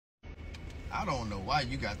I don't know why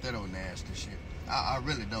you got that on nasty shit. I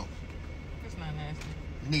really don't. It's not nasty.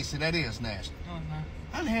 Nisa, that is nasty. No, it's not.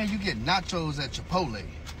 How the hell you get nachos at Chipotle?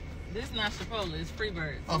 This is not Chipotle. It's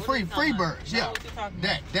Freebirds. Oh, Freebirds, yeah. What you talking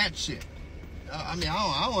about? That shit. I mean,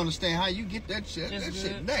 I don't understand how you get that shit. It's that good.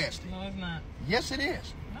 shit nasty. No, it's not. Yes, it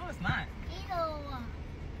is. No, it's not.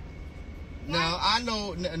 Now I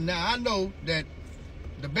know that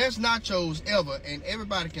the best nachos ever, and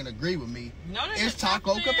everybody can agree with me, is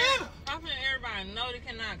Taco Cabana. I'm saying everybody. No, they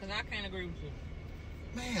cannot, because I can't agree with you.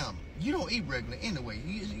 Ma'am, you don't eat regular anyway.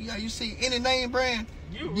 You see any name brand,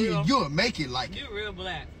 you'll make it like you real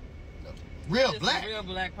black. Real black? A real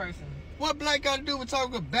black person. What black got to do with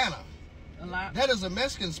Taco Cabana? A lot. That is a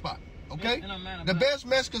Mexican spot, okay? It don't matter. The best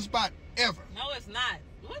Mexican spot ever. No, it's not.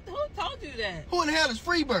 Who told you that? Who in the hell is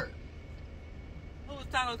Freebird? Who was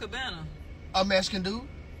Taco Cabana? A Mexican dude.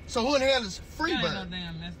 So who in the hell is Freebird? You ain't no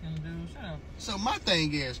damn Mexican dude. Shut up. So my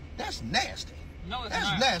thing is, that's nasty. No, it's that's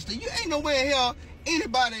not. That's nasty. You ain't no way in hell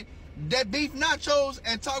anybody that beef nachos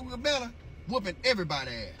at Taco Cabana whooping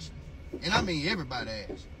everybody's ass. And I mean everybody's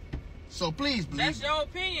ass. So please believe That's your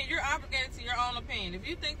opinion. You're obligated to your own opinion. If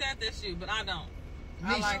you think that, that's you, but I don't.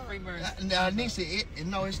 I like Freebirds. Now, Nisa,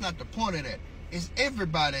 no, it's not the point of that. It's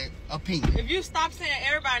everybody's opinion. If you stop saying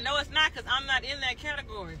everybody, no, it's not, because I'm not in that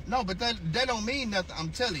category. No, but that don't mean nothing. I'm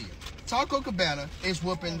telling you. Taco Cabana is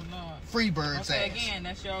whooping Freebirds' ass. Again,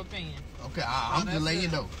 that's your opinion. Okay, I'm just letting you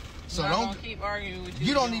know. So I'm gonna keep arguing with you.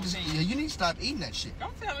 You don't need to. You need to stop eating that shit.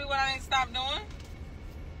 Don't tell me what I ain't stopped doing.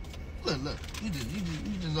 Look, you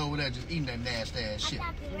just over there just eating that nasty ass shit.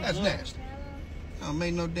 That's nasty. Don't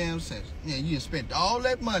make no damn sense. Yeah, you spent all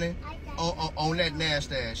that money on that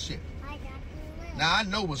nasty ass shit. Now I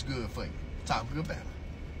know what's good for you. Taco Cabana.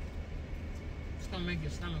 It's gonna make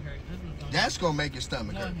your stomach hurt. That's gonna make your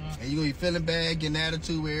stomach hurt. And you're gonna be feeling bad, getting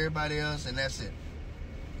attitude with everybody else, and that's it.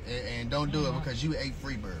 And don't do it because you ate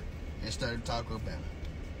Freebird instead of Taco Cabana.